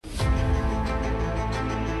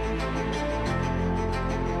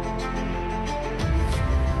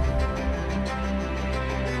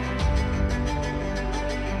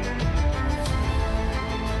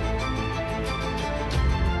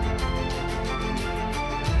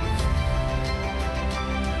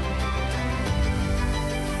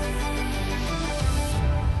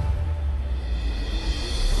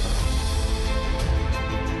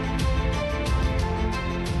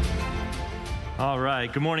All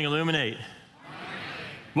right. Good morning, Illuminate.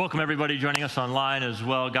 Welcome, everybody joining us online as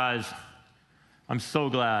well. Guys, I'm so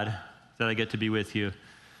glad that I get to be with you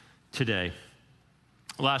today.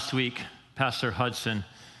 Last week, Pastor Hudson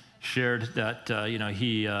shared that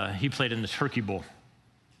he played in the Turkey Bowl.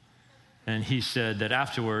 And he said that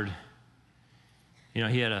afterward, he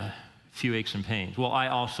had a few aches and pains. Well, I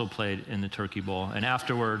also played in the Turkey Bowl. And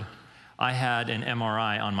afterward, I had an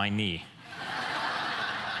MRI on my knee.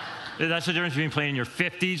 That's the difference between playing in your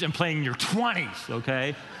 50s and playing in your 20s,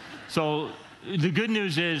 okay? So the good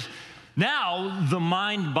news is now the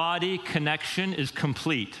mind-body connection is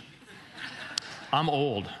complete. I'm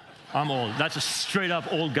old. That's a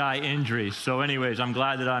straight-up old guy injury. So anyways, I'm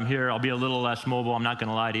glad that I'm here. I'll be a little less mobile. I'm not going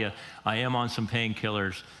to lie to you. I am on some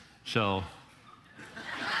painkillers, so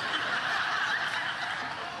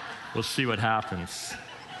we'll see what happens.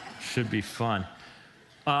 Should be fun.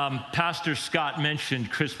 Pastor Scott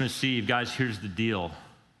mentioned Christmas Eve. Guys, here's the deal.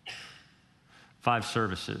 5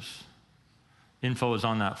 services. Info is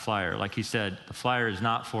on that flyer. Like he said, the flyer is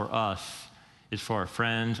not for us. It's for our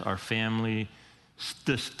friends, our family.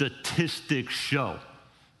 The statistics show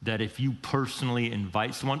that if you personally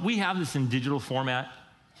invite someone, we have this in digital format.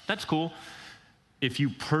 That's cool. If you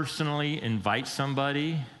personally invite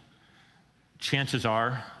somebody, chances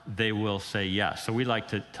are they will say yes. So we like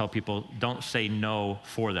to tell people, don't say no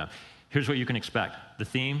for them. Here's what you can expect. The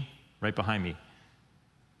theme, right behind me.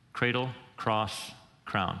 Cradle, cross,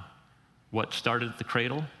 crown. What started at the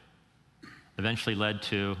cradle eventually led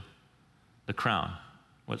to the crown.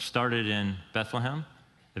 What started in Bethlehem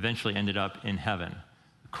eventually ended up in heaven.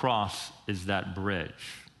 The cross is that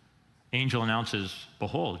bridge. Angel announces,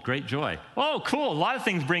 behold, great joy. Oh, cool. A lot of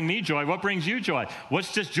things bring me joy. What brings you joy?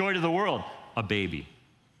 What's just joy to the world? A baby.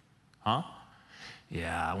 Huh?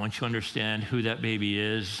 Yeah, once you understand who that baby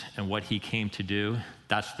is and what he came to do,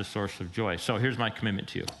 that's the source of joy. So here's my commitment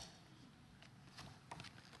to you.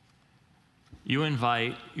 You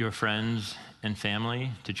invite your friends and family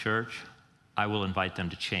to church, I will invite them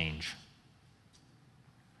to change.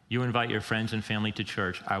 You invite your friends and family to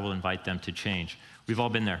church, I will invite them to change. We've all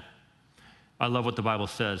been there. I love what the Bible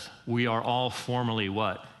says. We are all formerly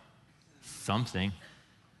what? Something.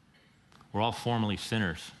 We're all formerly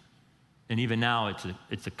sinners. And even now,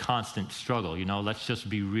 it's a constant struggle. Let's just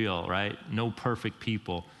be real, right? No perfect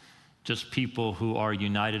people, just people who are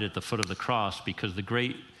united at the foot of the cross, because the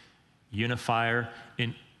great unifier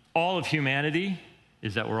in all of humanity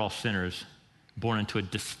is that we're all sinners, born into a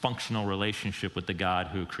dysfunctional relationship with the God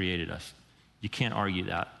who created us. You can't argue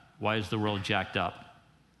that. Why is the world jacked up?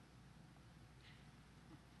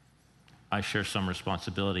 I share some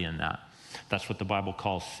responsibility in that. That's what the Bible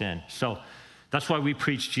calls sin. So that's why we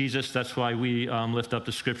preach Jesus. That's why we lift up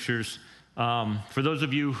the scriptures. For those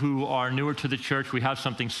of you who are newer to the church, we have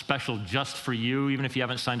something special just for you. Even if you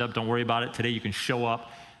haven't signed up, don't worry about it. Today you can show up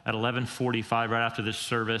at 11:45 right after this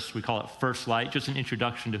service. We call it First Light, just an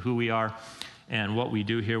introduction to who we are and what we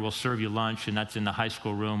do here. We'll serve you lunch, and that's in the high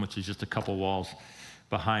school room, which is just a couple walls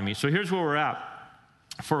behind me. So here's where we're at.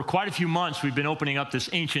 For quite a few months, we've been opening up this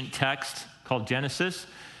ancient text called Genesis,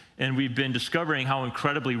 and we've been discovering how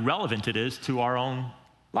incredibly relevant it is to our own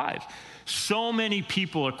lives. So many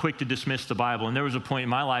people are quick to dismiss the Bible, and there was a point in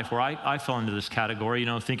my life where I fell into this category,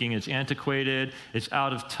 thinking it's antiquated, it's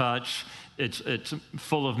out of touch, it's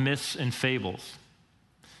full of myths and fables.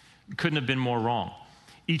 Couldn't have been more wrong.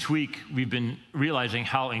 Each week, we've been realizing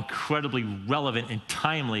how incredibly relevant and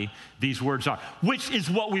timely these words are, which is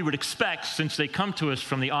what we would expect since they come to us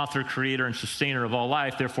from the author, creator, and sustainer of all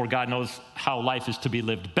life. Therefore, God knows how life is to be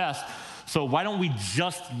lived best. So why don't we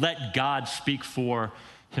just let God speak for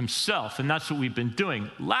himself? And that's what we've been doing.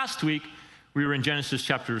 Last week, we were in Genesis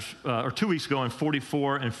chapters, or 2 weeks ago, in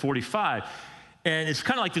 44 and 45. And it's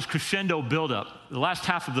kind of like this crescendo buildup. The last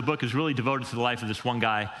half of the book is really devoted to the life of this one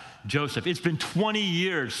guy, Joseph. It's been 20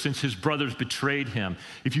 years since his brothers betrayed him.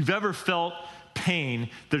 If you've ever felt pain,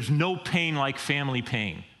 there's no pain like family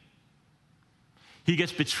pain. He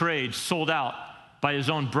gets betrayed, sold out by his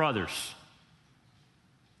own brothers.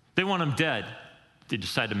 They want him dead. They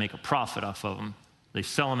decide to make a profit off of him. They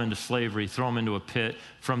sell him into slavery, throw him into a pit.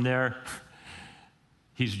 From there,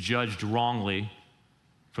 he's judged wrongly.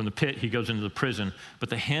 From the pit, he goes into the prison. But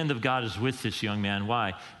the hand of God is with this young man.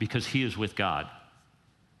 Why? Because he is with God.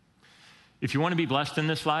 If you want to be blessed in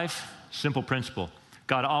this life, simple principle.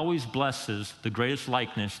 God always blesses the greatest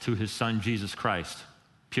likeness to his son, Jesus Christ,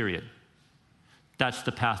 period. That's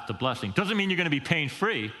the path to blessing. Doesn't mean you're going to be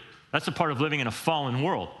pain-free. That's a part of living in a fallen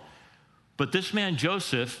world. But this man,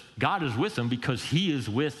 Joseph, God is with him because he is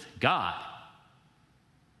with God.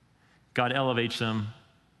 God elevates him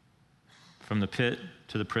from the pit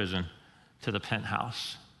to the prison, to the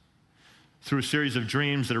penthouse. Through a series of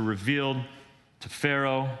dreams that are revealed to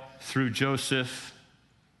Pharaoh through Joseph,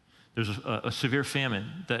 there's a severe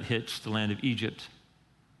famine that hits the land of Egypt.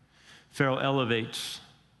 Pharaoh elevates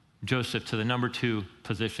Joseph to the number 2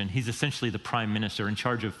 position. He's essentially the prime minister in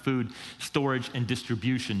charge of food, storage, and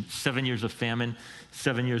distribution. 7 years of famine,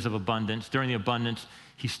 7 years of abundance. During the abundance,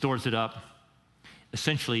 he stores it up.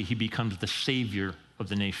 Essentially, he becomes the savior of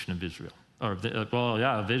the nation of Israel.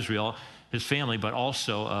 Of Israel, his family, but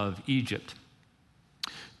also of Egypt.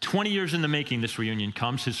 20 years in the making, this reunion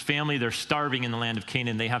comes. His family, they're starving in the land of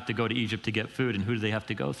Canaan. They have to go to Egypt to get food. And who do they have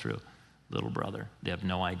to go through? Little brother. They have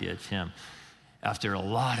no idea it's him. After a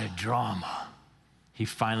lot of drama, he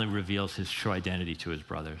finally reveals his true identity to his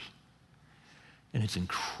brothers. And it's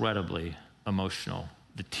incredibly emotional.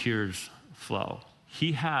 The tears flow.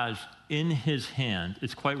 He has in his hand,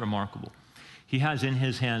 it's quite remarkable, he has in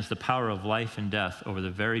his hands the power of life and death over the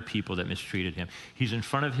very people that mistreated him. He's in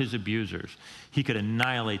front of his abusers. He could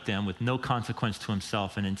annihilate them with no consequence to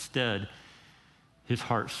himself, and instead, his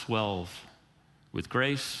heart swells with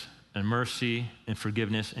grace and mercy and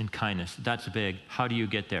forgiveness and kindness. That's big. How do you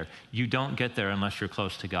get there? You don't get there unless you're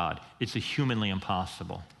close to God. It's humanly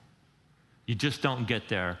impossible. You just don't get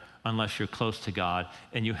there unless you're close to God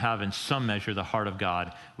and you have in some measure the heart of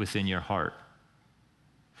God within your heart.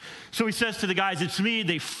 So he says to the guys, it's me.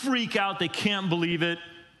 They freak out. They can't believe it.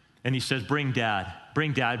 And he says, bring dad,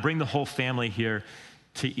 bring the whole family here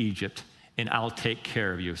to Egypt and I'll take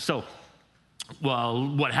care of you. So,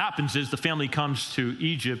 well, what happens is the family comes to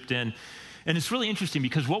Egypt and it's really interesting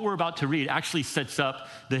because what we're about to read actually sets up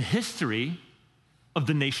the history of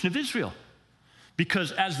the nation of Israel.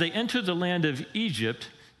 Because as they enter the land of Egypt,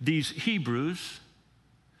 these Hebrews,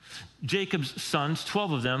 Jacob's sons,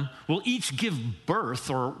 12 of them, will each give birth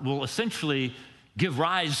or will essentially give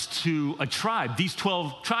rise to a tribe. These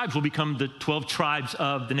 12 tribes will become the 12 tribes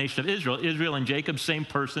of the nation of Israel. Israel and Jacob, same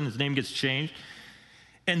person, his name gets changed.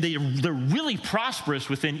 And they're really prosperous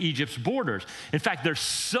within Egypt's borders. In fact, they're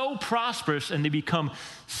so prosperous and they become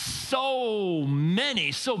so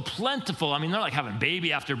many, so plentiful. I mean, they're like having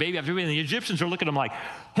baby after baby after baby. And the Egyptians are looking at them like,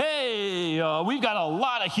 hey, we've got a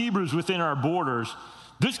lot of Hebrews within our borders.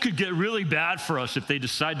 This could get really bad for us if they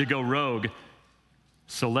decide to go rogue.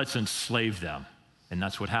 So let's enslave them. And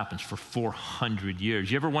that's what happens for 400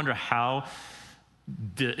 years. You ever wonder how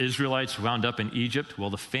the Israelites wound up in Egypt?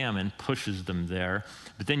 Well, the famine pushes them there.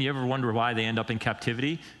 But then you ever wonder why they end up in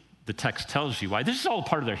captivity? The text tells you why. This is all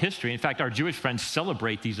part of their history. In fact, our Jewish friends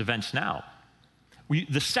celebrate these events now.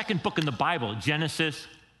 The second book in the Bible, Genesis,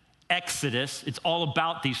 Exodus, it's all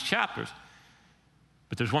about these chapters.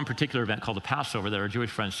 But there's one particular event called the Passover that our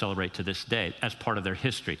Jewish friends celebrate to this day as part of their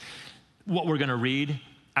history. What we're going to read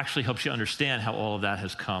actually helps you understand how all of that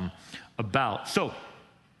has come about. So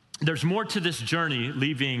there's more to this journey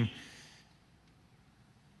leaving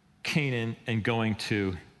Canaan and going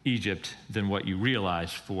to Egypt than what you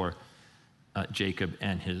realize for Jacob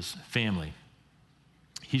and his family.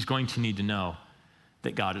 He's going to need to know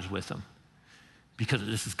that God is with him, because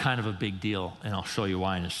this is kind of a big deal, and I'll show you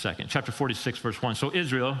why in a second. Chapter 46, verse 1. So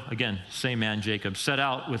Israel, again, same man, Jacob, set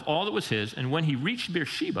out with all that was his, and when he reached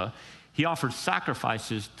Beersheba, he offered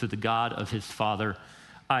sacrifices to the God of his father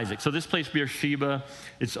Isaac. So this place, Beersheba,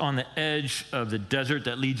 it's on the edge of the desert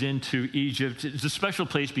that leads into Egypt. It's a special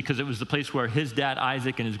place because it was the place where his dad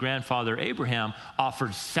Isaac and his grandfather Abraham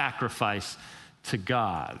offered sacrifice to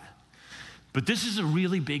God. But this is a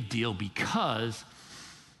really big deal because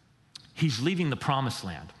he's leaving the promised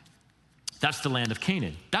land. That's the land of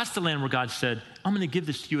Canaan. That's the land where God said, I'm going to give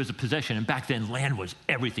this to you as a possession. And back then, land was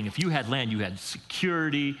everything. If you had land, you had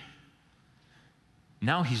security.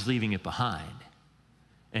 Now he's leaving it behind.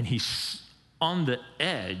 And he's on the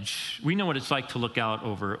edge. We know what it's like to look out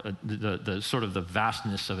over the sort of the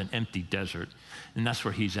vastness of an empty desert. And that's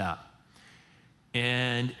where he's at.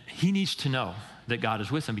 And he needs to know that God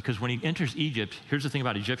is with him, because when he enters Egypt, here's the thing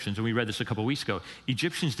about Egyptians, and we read this a couple weeks ago,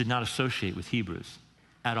 Egyptians did not associate with Hebrews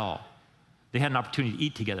at all. They had an opportunity to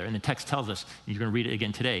eat together, and the text tells us, and you're going to read it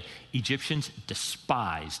again today, Egyptians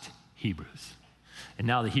despised Hebrews. And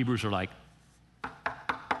now the Hebrews are like,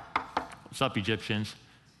 what's up, Egyptians?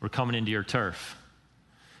 We're coming into your turf.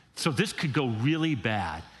 So this could go really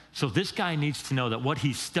bad. So this guy needs to know that what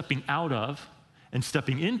he's stepping out of and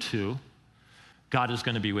stepping into, God is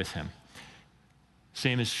going to be with him.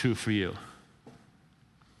 Same is true for you.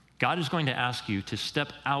 God is going to ask you to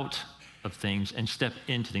step out of things and step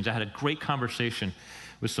into things. I had a great conversation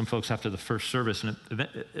with some folks after the first service, and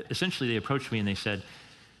essentially they approached me and they said,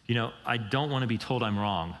 I don't want to be told I'm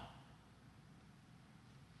wrong.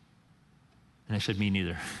 And I said, me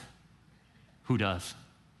neither. Who does?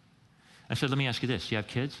 I said, let me ask you this. You have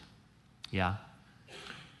kids? Yeah.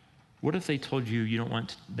 What if they told you you don't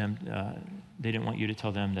want them, they didn't want you to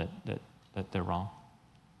tell them that they're wrong?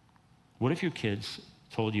 What if your kids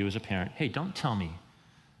told you as a parent, hey, don't tell me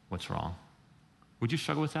what's wrong? Would you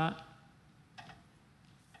struggle with that?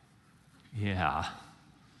 Yeah.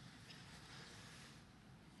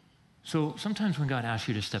 So sometimes when God asks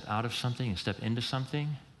you to step out of something and step into something,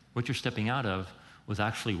 what you're stepping out of was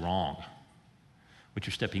actually wrong. What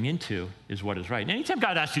you're stepping into is what is right. And anytime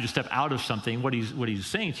God asks you to step out of something, what he's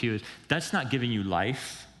saying to you is, that's not giving you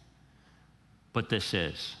life, but this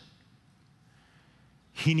is.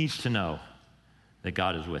 He needs to know that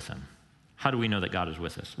God is with him. How do we know that God is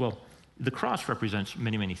with us? Well, the cross represents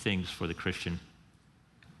many, many things for the Christian,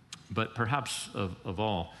 but perhaps of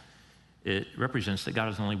all, it represents that God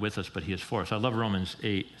is not only with us, but he is for us. I love Romans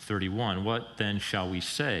 8:31. What then shall we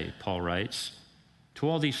say, Paul writes, to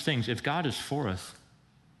all these things, if God is for us,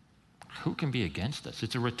 who can be against us?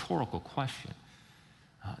 It's a rhetorical question.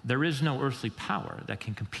 There is no earthly power that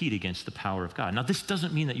can compete against the power of God. Now, this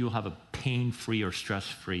doesn't mean that you'll have a pain-free or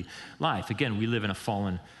stress-free life. Again, we live in a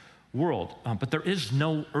fallen world, but there is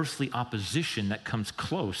no earthly opposition that comes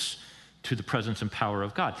close to the presence and power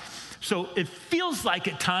of God. So it feels like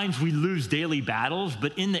at times we lose daily battles,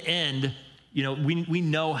 but in the end, we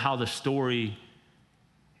know how the story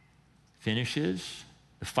finishes.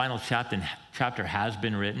 The final chapter has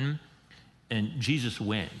been written, and Jesus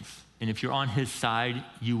wins. And if you're on his side,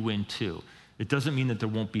 you win too. It doesn't mean that there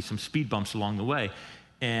won't be some speed bumps along the way.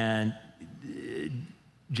 And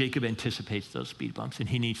Jacob anticipates those speed bumps, and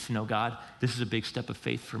he needs to know, God, this is a big step of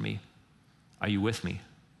faith for me. Are you with me?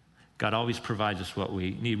 God always provides us what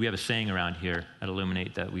we need. We have a saying around here at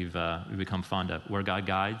Illuminate that we've become fond of. Where God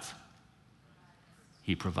guides,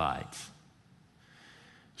 he provides.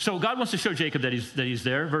 So God wants to show Jacob that he's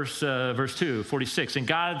there. Verse 2, 46. And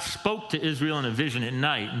God spoke to Israel in a vision at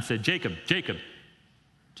night and said, Jacob, Jacob.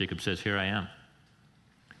 Jacob says, here I am.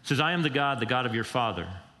 He says, I am the God of your father,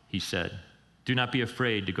 he said. Do not be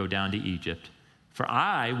afraid to go down to Egypt, for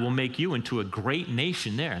I will make you into a great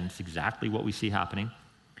nation there. And that's exactly what we see happening.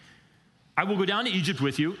 I will go down to Egypt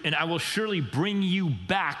with you, and I will surely bring you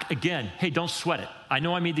back again. Hey, don't sweat it. I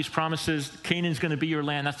know I made these promises. Canaan's going to be your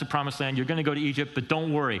land. That's the promised land. You're going to go to Egypt, but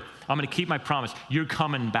don't worry. I'm going to keep my promise. You're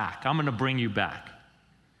coming back. I'm going to bring you back.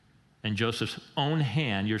 And Joseph's own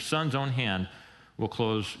hand, your son's own hand, will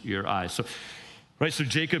close your eyes. So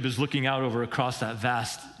Jacob is looking out over across that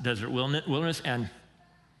vast desert wilderness, and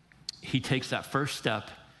he takes that first step.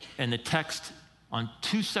 And the text on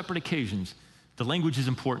two separate occasions, the language is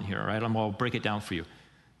important here, all right? I'll break it down for you.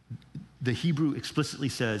 The Hebrew explicitly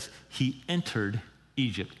says he entered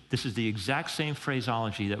Egypt. This is the exact same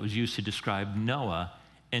phraseology that was used to describe Noah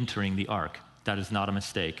entering the ark. That is not a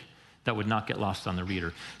mistake. That would not get lost on the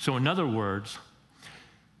reader. So in other words,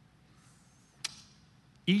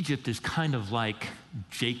 Egypt is kind of like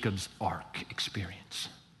Jacob's ark experience.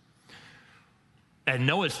 At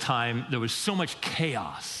Noah's time, there was so much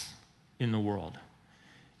chaos in the world.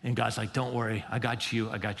 And God's like, don't worry, I got you,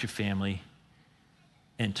 I got your family.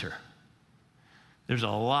 Enter. There's a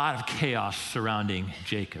lot of chaos surrounding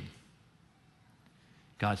Jacob.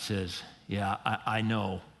 God says, yeah, I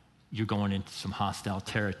know you're going into some hostile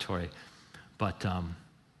territory, but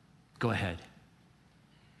go ahead.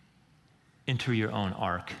 Enter your own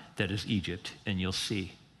ark that is Egypt, and you'll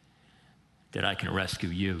see that I can rescue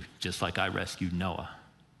you just like I rescued Noah.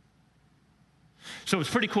 So it's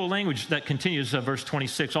pretty cool language that continues, verse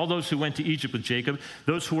 26. All those who went to Egypt with Jacob,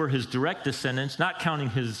 those who were his direct descendants, not counting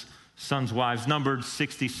his sons' wives, numbered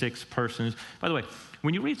 66 persons. By the way,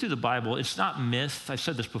 when you read through the Bible, it's not myth. I've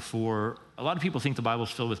said this before. A lot of people think the Bible's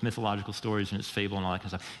filled with mythological stories and it's fable and all that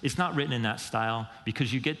kind of stuff. It's not written in that style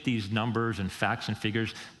because you get these numbers and facts and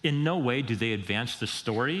figures. In no way do they advance the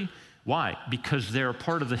story. Why? Because they're a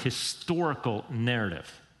part of the historical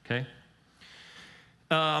narrative, okay?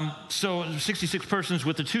 So 66 persons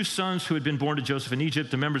with the two sons who had been born to Joseph in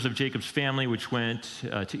Egypt, the members of Jacob's family, which went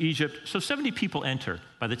to Egypt. So 70 people enter.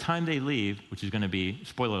 By the time they leave, which is going to be,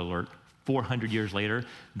 spoiler alert, 400 years later,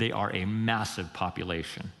 they are a massive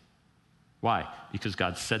population. Why? Because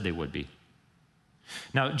God said they would be.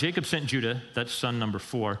 Now, Jacob sent Judah, that's son number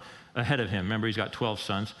 4, ahead of him. Remember, he's got 12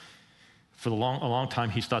 sons. For a long time,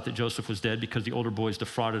 he's thought that Joseph was dead because the older boys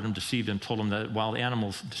defrauded him, deceived him, told him that wild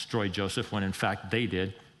animals destroyed Joseph, when in fact they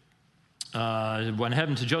did. Went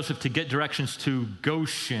ahead to Joseph to get directions to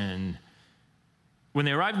Goshen. When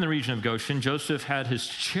they arrived in the region of Goshen, Joseph had his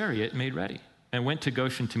chariot made ready and went to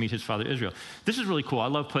Goshen to meet his father Israel. This is really cool. I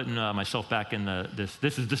love putting myself back in this.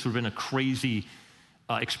 This would have been a crazy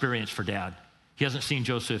experience for Dad. He hasn't seen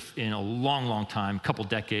Joseph in a long, long time, a couple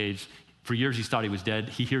decades. For years, he's thought he was dead.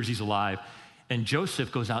 He hears he's alive. And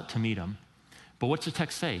Joseph goes out to meet him. But what's the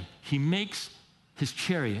text say? He makes his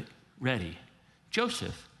chariot ready.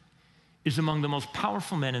 Joseph is among the most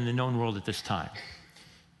powerful men in the known world at this time.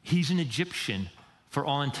 He's an Egyptian for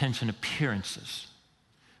all intents and appearances,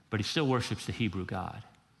 but he still worships the Hebrew God.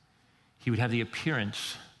 He would have the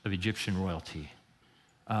appearance of Egyptian royalty.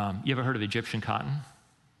 You ever heard of Egyptian cotton?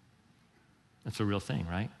 That's a real thing,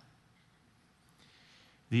 right?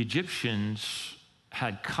 The Egyptians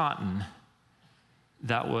had cotton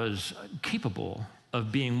that was capable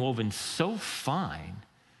of being woven so fine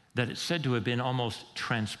that it's said to have been almost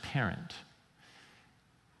transparent.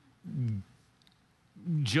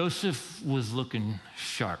 Joseph was looking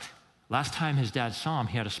sharp. Last time his dad saw him,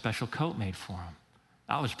 he had a special coat made for him.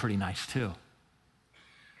 That was pretty nice too.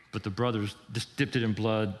 But the brothers just dipped it in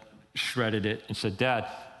blood, shredded it, and said, Dad,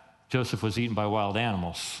 Joseph was eaten by wild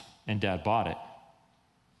animals, and Dad bought it.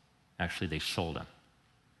 Actually, they sold him.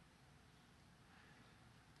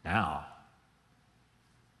 Now,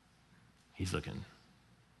 he's looking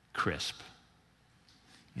crisp.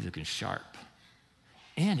 He's looking sharp.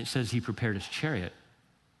 And it says he prepared his chariot.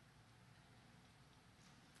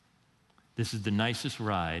 This is the nicest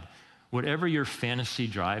ride. Whatever your fantasy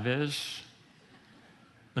drive is,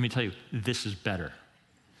 let me tell you, this is better.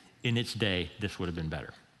 In its day, this would have been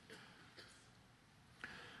better.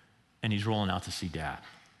 And he's rolling out to see Dad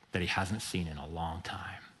that he hasn't seen in a long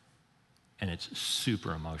time. And it's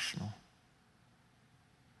super emotional.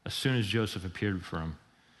 As soon as Joseph appeared for him,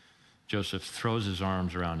 Joseph throws his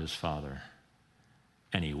arms around his father,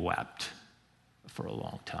 and he wept for a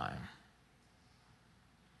long time.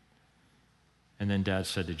 And then Dad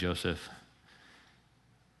said to Joseph,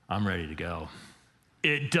 I'm ready to go.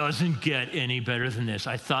 It doesn't get any better than this.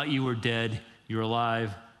 I thought you were dead. You're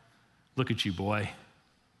alive. Look at you, boy.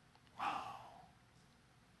 Wow.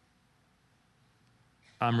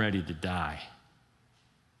 I'm ready to die.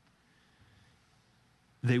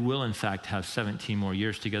 They will, in fact, have 17 more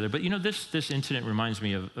years together. But you know, this incident reminds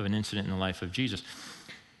me of an incident in the life of Jesus.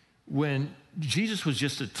 When Jesus was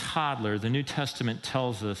just a toddler, the New Testament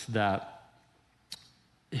tells us that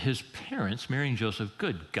his parents, Mary and Joseph,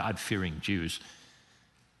 good God-fearing Jews,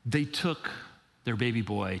 they took their baby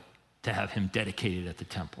boy to have him dedicated at the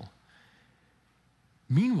temple.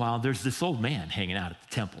 Meanwhile, there's this old man hanging out at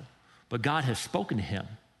the temple. But God has spoken to him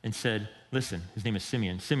and said, listen, his name is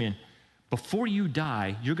Simeon. Simeon, before you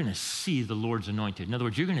die, you're going to see the Lord's anointed. In other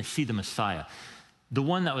words, you're going to see the Messiah. The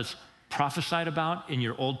one that was prophesied about in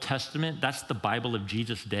your Old Testament, that's the Bible of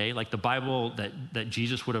Jesus' day. Like the Bible that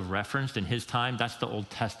Jesus would have referenced in his time, that's the Old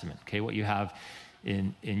Testament, okay? What you have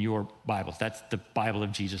in your Bibles, that's the Bible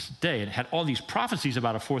of Jesus' day. It had all these prophecies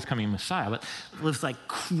about a forthcoming Messiah, but it was like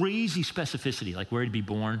crazy specificity, like where he'd be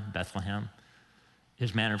born, Bethlehem,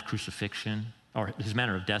 his manner of crucifixion, or his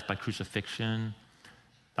manner of death by crucifixion.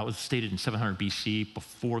 That was stated in 700 BC,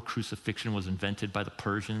 before crucifixion was invented by the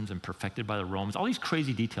Persians and perfected by the Romans. All these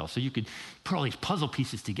crazy details. So you could put all these puzzle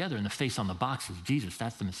pieces together, and the face on the box is Jesus.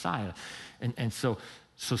 That's the Messiah. And so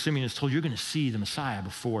Simeon is told, you're going to see the Messiah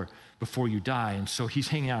before you die. And so he's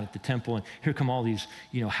hanging out at the temple, and here come all these,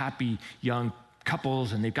 happy young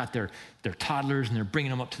couples, and they've got their toddlers, and they're bringing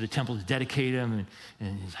them up to the temple to dedicate them.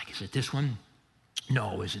 And he's like, is it this one?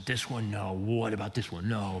 No. Is it this one? No. What about this one?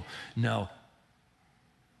 No.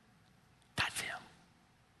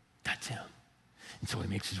 That's him. And so he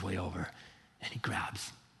makes his way over and he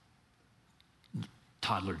grabs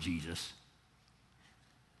toddler Jesus.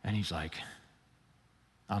 And he's like,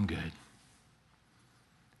 I'm good.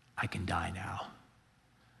 I can die now.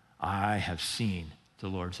 I have seen the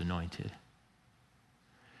Lord's anointed.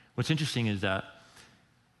 What's interesting is that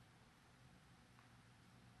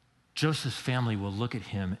Joseph's family will look at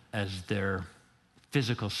him as their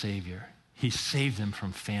physical savior. He saved them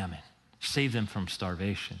from famine, saved them from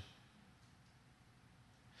starvation.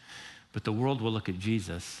 But the world will look at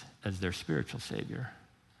Jesus as their spiritual savior,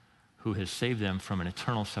 who has saved them from an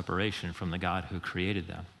eternal separation from the God who created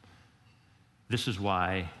them. This is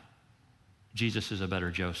why Jesus is a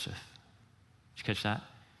better Joseph. Did you catch that?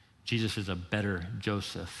 Jesus is a better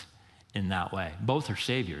Joseph in that way. Both are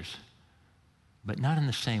saviors, but not in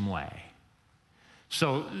the same way.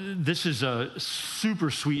 So this is a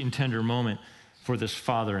super sweet and tender moment for this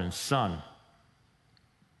father and son.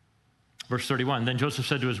 Verse 31, then Joseph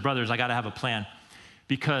said to his brothers, I got to have a plan,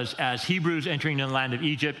 because as Hebrews entering the land of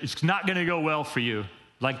Egypt, it's not going to go well for you.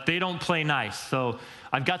 Like, they don't play nice. So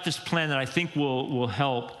I've got this plan that I think will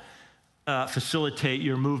help facilitate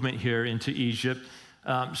your movement here into Egypt.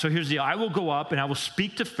 So here's the deal. I will go up and I will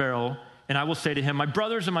speak to Pharaoh, and I will say to him, my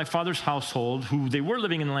brothers and my father's household, who they were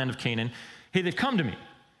living in the land of Canaan, hey, they've come to me.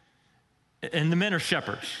 And the men are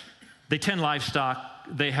shepherds. They tend livestock.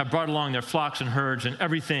 They have brought along their flocks and herds and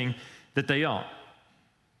everything that they own.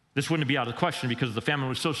 This wouldn't be out of the question because the famine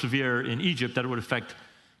was so severe in Egypt that it would affect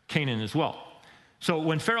Canaan as well. So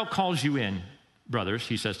when Pharaoh calls you in, brothers,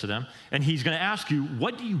 he says to them, and he's going to ask you,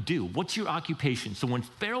 what do you do? What's your occupation? So when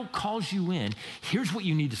Pharaoh calls you in, here's what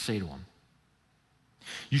you need to say to him.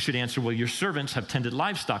 You should answer, well, your servants have tended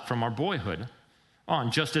livestock from our boyhood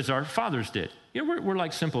on, just as our fathers did. You know, we're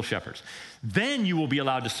like simple shepherds. Then you will be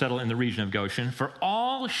allowed to settle in the region of Goshen, for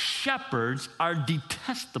all shepherds are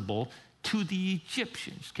detestable to the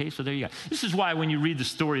Egyptians. Okay, so there you go. This is why when you read the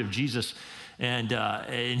story of Jesus and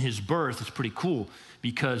in his birth, it's pretty cool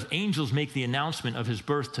because angels make the announcement of his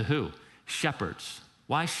birth to who? Shepherds.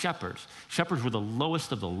 Why shepherds? Shepherds were the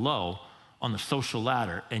lowest of the low on the social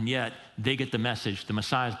ladder, and yet they get the message, the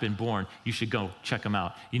Messiah's been born, you should go check him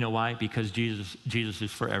out. You know why? Because Jesus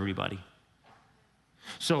is for everybody.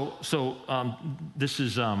 So this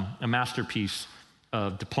is a masterpiece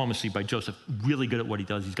of diplomacy by Joseph, really good at what he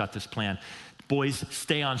does. He's got this plan. Boys,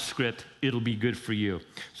 stay on script. It'll be good for you.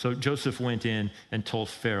 So Joseph went in and told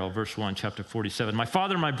Pharaoh, verse 1, chapter 47, my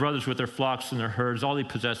father and my brothers with their flocks and their herds, all they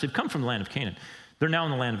possess, they've come from the land of Canaan. They're now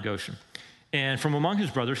in the land of Goshen. And from among his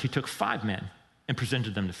brothers, he took 5 men and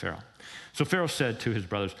presented them to Pharaoh. So Pharaoh said to his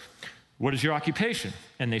brothers, what is your occupation?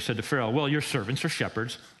 And they said to Pharaoh, well, your servants are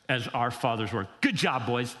shepherds, as our fathers were. Good job,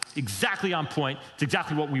 boys. Exactly on point. It's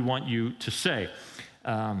exactly what we want you to say.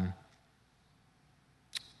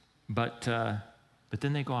 But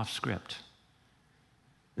then they go off script.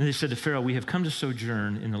 And they said to Pharaoh, we have come to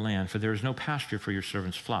sojourn in the land, for there is no pasture for your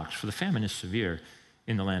servants' flocks, for the famine is severe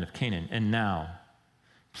in the land of Canaan. And now,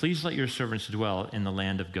 please let your servants dwell in the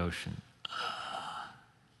land of Goshen.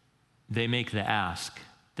 They make the ask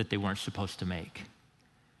that they weren't supposed to make.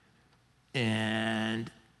 And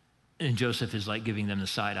Joseph is like giving them the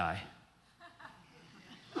side eye.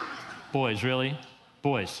 Boys, really?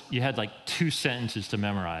 Boys, you had like 2 sentences to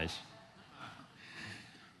memorize.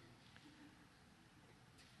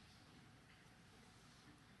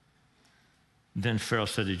 Then Pharaoh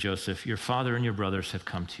said to Joseph, your father and your brothers have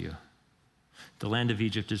come to you. The land of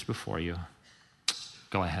Egypt is before you.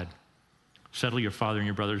 Go ahead. Settle your father and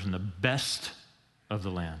your brothers in the best of the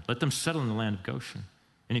land. Let them settle in the land of Goshen.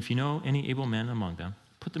 And if you know any able men among them,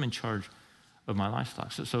 put them in charge of my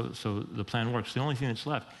livestock. So the plan works. The only thing that's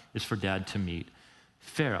left is for Dad to meet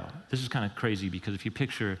Pharaoh. This is kind of crazy because if you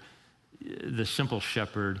picture the simple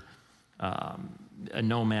shepherd, a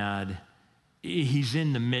nomad, he's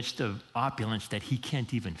in the midst of opulence that he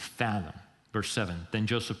can't even fathom. Verse 7, then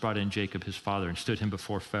Joseph brought in Jacob, his father, and stood him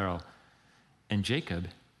before Pharaoh. And Jacob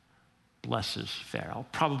blesses Pharaoh,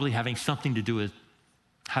 probably having something to do with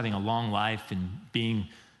having a long life and being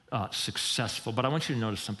successful. But I want you to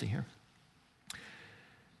notice something here.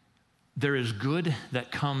 There is good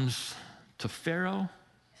that comes to Pharaoh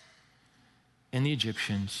and the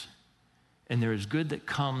Egyptians, and there is good that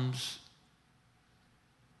comes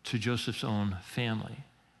to Joseph's own family.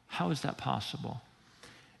 How is that possible?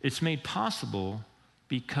 It's made possible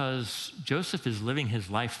because Joseph is living his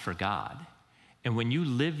life for God. And when you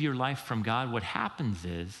live your life from God, what happens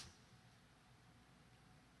is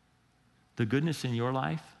the goodness in your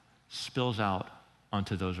life spills out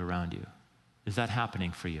onto those around you. Is that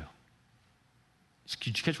happening for you?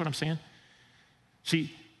 Did you catch what I'm saying?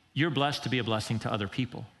 See, you're blessed to be a blessing to other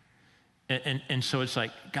people. And so it's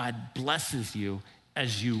like God blesses you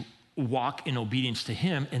as you walk in obedience to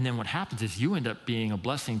him, and then what happens is you end up being a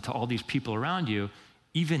blessing to all these people around you,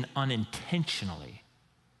 even unintentionally.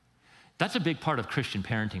 That's a big part of Christian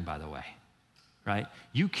parenting, by the way, right?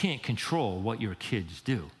 You can't control what your kids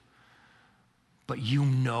do, but you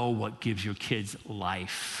know what gives your kids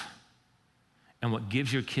life. And what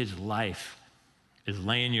gives your kids life is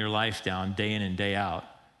laying your life down day in and day out,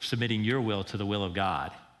 submitting your will to the will of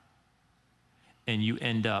God. And you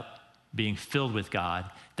end up being filled with God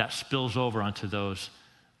that spills over onto those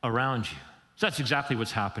around you. So that's exactly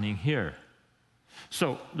what's happening here.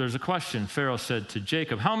 So there's a question. Pharaoh said to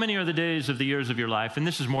Jacob, how many are the days of the years of your life? And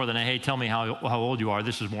this is more than a, hey, tell me how old you are.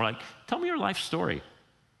 This is more like, tell me your life story.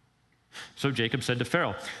 So Jacob said to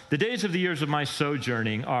Pharaoh, the days of the years of my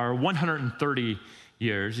sojourning are 130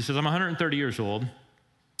 years. He says, I'm 130 years old.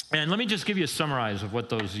 And let me just give you a summarize of what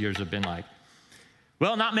those years have been like.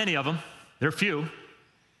 Well, not many of them. They're few.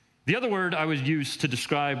 The other word I would use to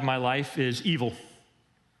describe my life is evil.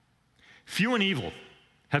 Few and evil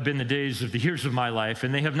have been the days of the years of my life,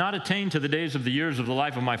 and they have not attained to the days of the years of the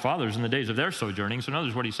life of my fathers and the days of their sojourning. So in other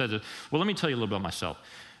words, what he says is, well, let me tell you a little about myself.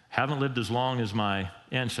 Haven't lived as long as my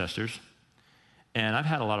ancestors, and I've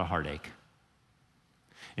had a lot of heartache.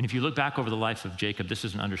 And if you look back over the life of Jacob, this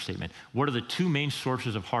is an understatement. What are the two main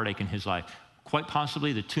sources of heartache in his life? Quite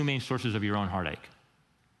possibly the two main sources of your own heartache.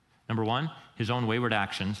 Number one, his own wayward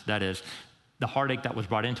actions. That is, the heartache that was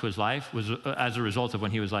brought into his life was as a result of when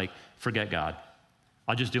he was like, forget God.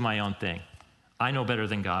 I'll just do my own thing. I know better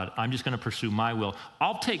than God. I'm just going to pursue my will.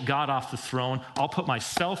 I'll take God off the throne. I'll put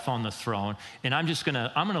myself on the throne, and I'm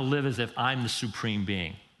going to live as if I'm the supreme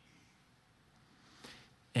being.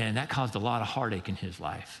 And that caused a lot of heartache in his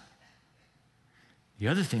life. The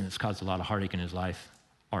other thing that's caused a lot of heartache in his life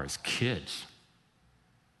are his kids.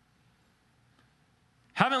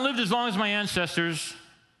 Haven't lived as long as my ancestors,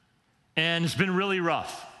 and it's been really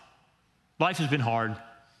rough. Life has been hard.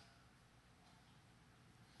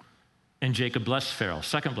 And Jacob blessed Pharaoh.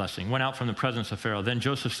 Second blessing, went out from the presence of Pharaoh. Then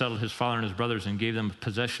Joseph settled his father and his brothers and gave them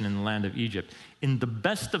possession in the land of Egypt, in the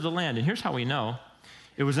best of the land. And here's how we know.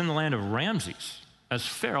 It was in the land of Ramses, as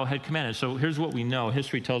Pharaoh had commanded. So here's what we know.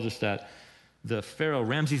 History tells us that the Pharaoh,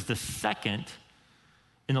 Ramses II,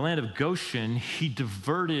 in the land of Goshen, he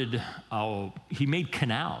made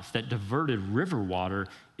canals that diverted river water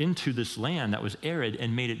into this land that was arid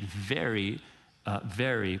and made it very,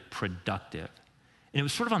 very productive. And it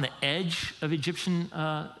was sort of on the edge of Egyptian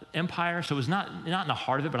empire, so it was not in the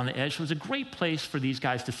heart of it, but on the edge. So it was a great place for these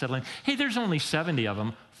guys to settle in. Hey, there's only 70 of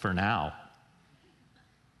them for now.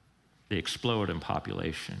 They explode in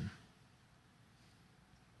population.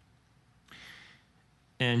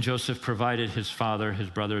 And Joseph provided his father, his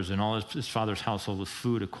brothers, and all his father's household with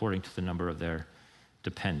food according to the number of their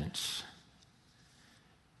dependents.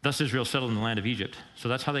 Thus Israel settled in the land of Egypt. So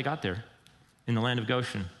that's how they got there, in the land of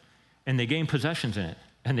Goshen. And they gained possessions in it,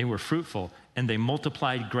 and they were fruitful, and they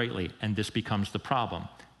multiplied greatly, and this becomes the problem.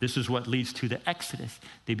 This is what leads to the Exodus.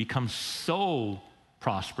 They become so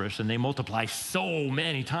prosperous, and they multiply so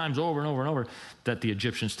many times over and over and over that the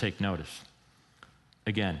Egyptians take notice.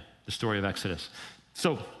 Again, the story of Exodus.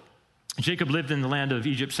 So Jacob lived in the land of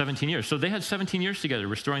Egypt 17 years. So they had 17 years together,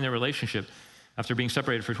 restoring their relationship after being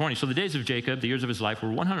separated for 20. So the days of Jacob, the years of his life,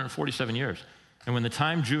 were 147 years. And when the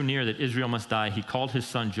time drew near that Israel must die, he called his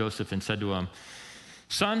son Joseph and said to him,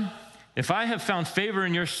 "Son, if I have found favor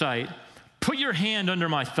in your sight, put your hand under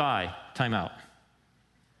my thigh." Time out.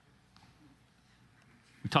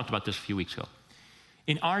 We talked about this a few weeks ago.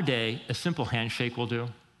 In our day, a simple handshake will do. You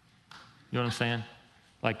know what I'm saying?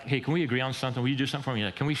 Like, hey, can we agree on something? Will you do something for me?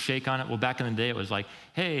 Like, can we shake on it? Well, back in the day, it was like,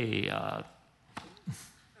 hey,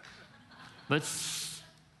 let's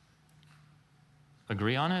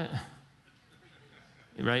agree on it.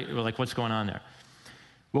 Right? We're like, what's going on there?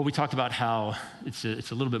 Well, we talked about how it's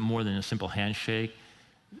a little bit more than a simple handshake.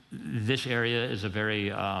 This area is a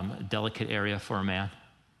very delicate area for a man.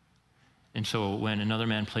 And so when another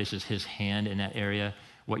man places his hand in that area,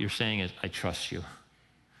 what you're saying is, I trust you.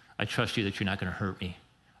 I trust you that you're not going to hurt me.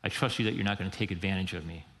 I trust you that you're not going to take advantage of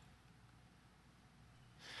me.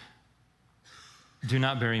 Do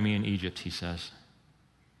not bury me in Egypt, he says,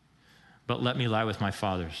 but let me lie with my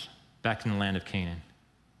fathers back in the land of Canaan.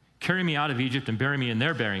 Carry me out of Egypt and bury me in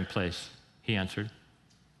their burying place, he answered.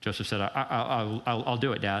 Joseph said, I'll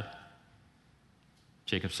do it, Dad.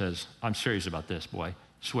 Jacob says, I'm serious about this, boy.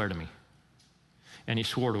 Swear to me. And he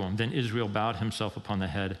swore to him. Then Israel bowed himself upon the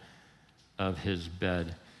head of his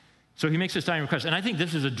bed. So he makes this dying request. And I think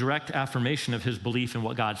this is a direct affirmation of his belief in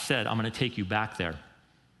what God said. I'm going to take you back there.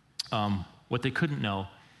 What they couldn't know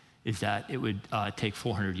is that it would take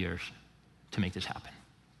 400 years to make this happen.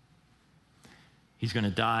 He's going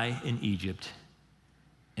to die in Egypt,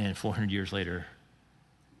 and 400 years later,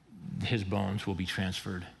 his bones will be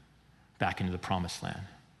transferred back into the promised land.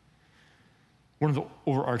 One of the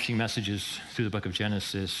overarching messages through the book of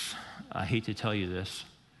Genesis, I hate to tell you this,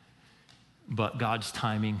 but God's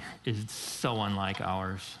timing is so unlike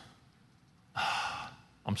ours.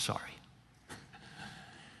 I'm sorry.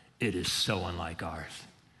 It is so unlike ours.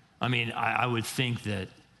 I mean, I would think that,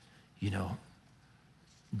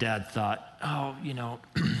 Dad thought,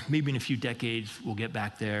 maybe in a few decades we'll get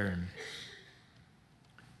back there and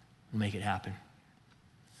we'll make it happen.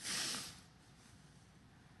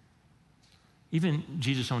 Even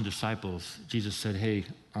Jesus' own disciples, Jesus said, hey,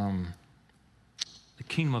 the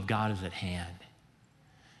kingdom of God is at hand.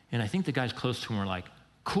 And I think the guys close to him were like,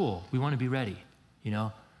 cool, we want to be ready,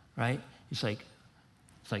 right? It's like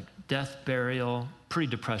death, burial, pretty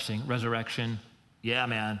depressing, resurrection, yeah,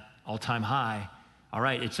 man, all-time high. All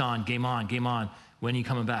right, it's on, game on, game on. When are you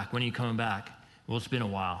coming back? When are you coming back? Well, it's been a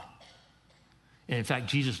while. And in fact,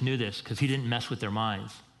 Jesus knew this because he didn't mess with their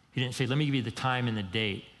minds. He didn't say, let me give you the time and the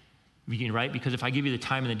date, right? Because if I give you the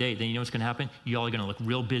time and the date, then you know what's going to happen? You all are going to look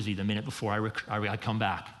real busy the minute before I come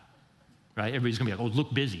back, right? Everybody's going to be like, oh,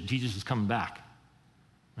 look busy. Jesus is coming back,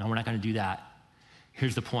 No, we're not going to do that.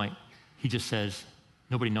 Here's the point. He just says,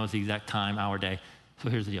 nobody knows the exact time, hour, day. So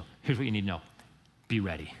here's the deal. Here's what you need to know. Be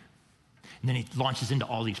ready. And then he launches into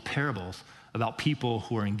all these parables about people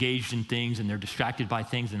who are engaged in things and they're distracted by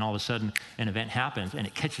things, and all of a sudden an event happens and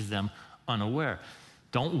it catches them unaware.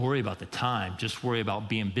 Don't worry about the time. Just worry about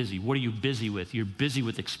being busy. What are you busy with? You're busy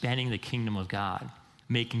with expanding the kingdom of God,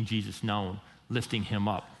 making Jesus known, lifting him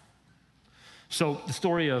up. So the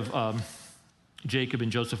story of Jacob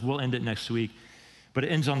and Joseph, we'll end it next week, but it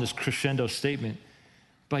ends on this crescendo statement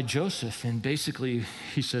by Joseph. And basically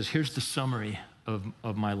he says, here's the summary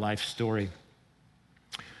of my life story.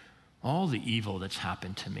 All the evil that's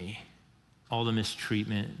happened to me, all the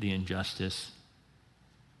mistreatment, the injustice,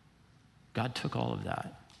 God took all of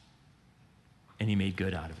that and he made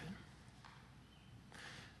good out of it.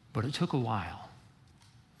 But it took a while,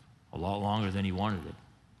 a lot longer than he wanted it.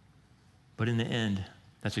 But in the end,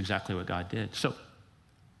 that's exactly what God did. So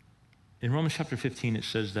in Romans chapter 15, it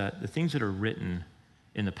says that the things that are written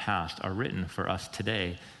in the past are written for us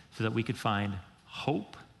today so that we could find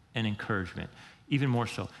hope and encouragement. Even more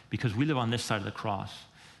so, because we live on this side of the cross.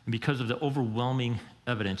 And because of the overwhelming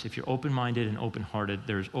evidence, if you're open-minded and open-hearted,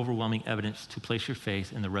 there's overwhelming evidence to place your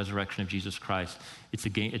faith in the resurrection of Jesus Christ. It's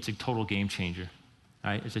a total game changer,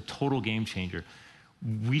 right? It's a total game changer.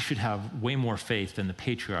 We should have way more faith than the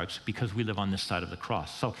patriarchs because we live on this side of the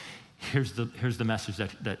cross. So here's the message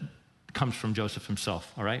that comes from Joseph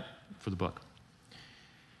himself, all right, for the book.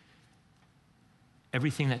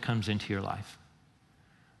 Everything that comes into your life,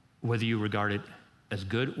 whether you regard it as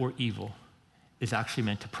good or evil, is actually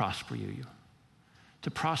meant to prosper you. To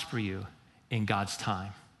prosper you in God's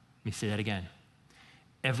time. Let me say that again.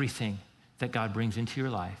 Everything that God brings into your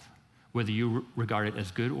life, whether you regard it as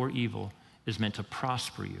good or evil, is meant to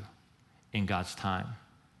prosper you in God's time.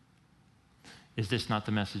 Is this not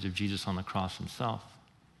the message of Jesus on the cross himself?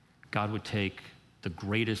 God would take the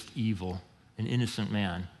greatest evil, an innocent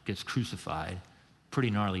man gets crucified, pretty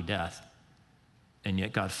gnarly death, and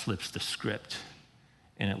yet God flips the script,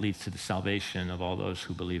 and it leads to the salvation of all those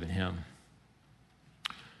who believe in him.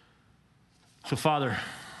 So, Father,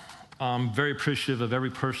 I'm very appreciative of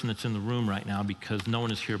every person that's in the room right now because no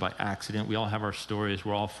one is here by accident. We all have our stories.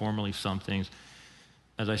 We're all formerly some things.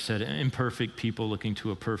 As I said, imperfect people looking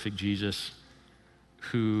to a perfect Jesus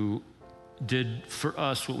who did for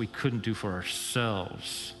us what we couldn't do for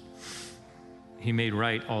ourselves. He made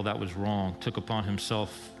right all that was wrong, took upon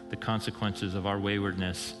himself the consequences of our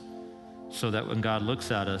waywardness, so that when God looks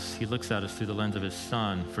at us, he looks at us through the lens of his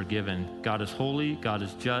Son, forgiven. God is holy, God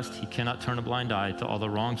is just. He cannot turn a blind eye to all the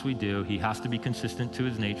wrongs we do. He has to be consistent to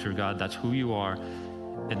his nature, God. That's who you are,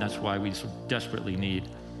 and that's why we so desperately need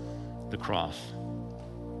the cross.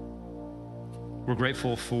 We're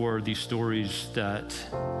grateful for these stories that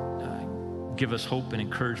give us hope and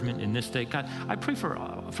encouragement in this day. God, I pray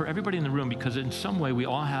for everybody in the room because in some way we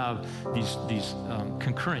all have these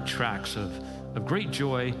concurrent tracks of great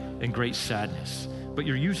joy and great sadness, but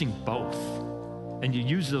you're using both. And you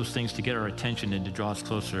use those things to get our attention and to draw us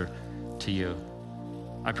closer to you.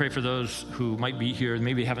 I pray for those who might be here and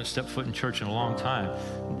maybe haven't stepped foot in church in a long time.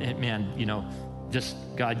 And man, just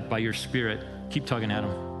God, by your Spirit, keep tugging at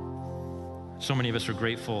them. So many of us are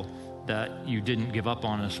grateful that you didn't give up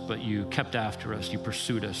on us, but you kept after us, you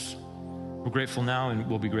pursued us. We're grateful now and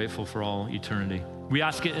we'll be grateful for all eternity. We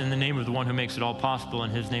ask it in the name of the one who makes it all possible,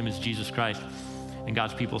 and his name is Jesus Christ. And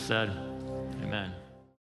God's people said, amen.